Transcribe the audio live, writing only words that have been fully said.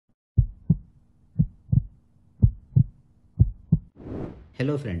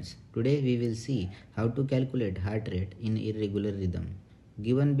Hello friends, today we will see how to calculate heart rate in irregular rhythm.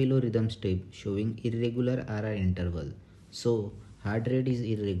 Given below rhythm strip showing irregular RR interval, so heart rate is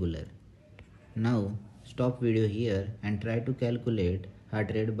irregular. Now stop video here and try to calculate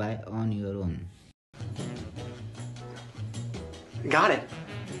heart rate by on your own. Got it.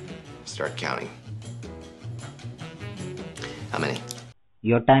 Start counting. How many?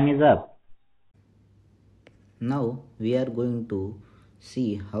 Your time is up. Now we are going to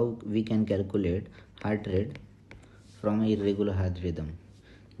see how we can calculate heart rate from irregular heart rhythm.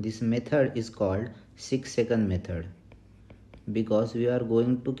 This method is called 6-second method because we are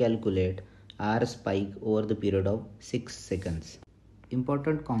going to calculate R spike over the period of 6 seconds.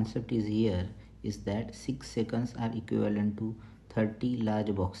 Important concept is here is that 6 seconds are equivalent to 30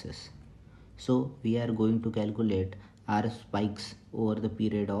 large boxes. So we are going to calculate R spikes over the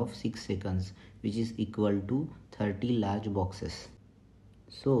period of 6 seconds, which is equal to 30 large boxes.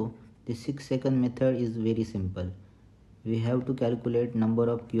 So the 6-second method is very simple. We have to calculate number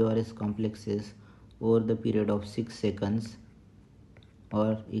of QRS complexes over the period of 6 seconds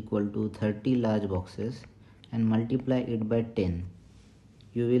or equal to 30 large boxes and multiply it by 10.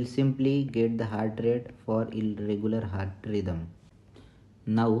 You will simply get the heart rate for irregular heart rhythm.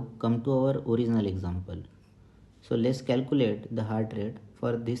 Now come to our original example. So let's calculate the heart rate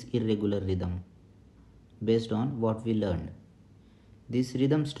for this irregular rhythm based on what we learned. This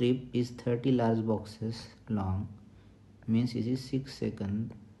rhythm strip is 30 large boxes long, means it is 6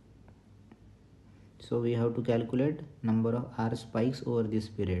 seconds. So we have to calculate number of R spikes over this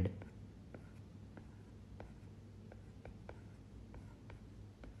period.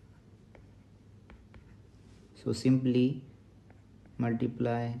 So simply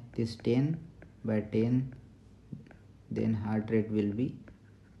multiply this 10 by 10, then heart rate will be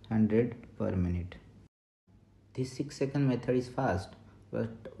 100 per minute. This 6-second method is fast but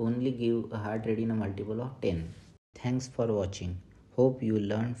only give a heart rate in a multiple of 10. Thanks for watching. Hope you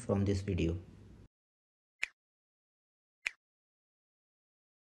learned from this video.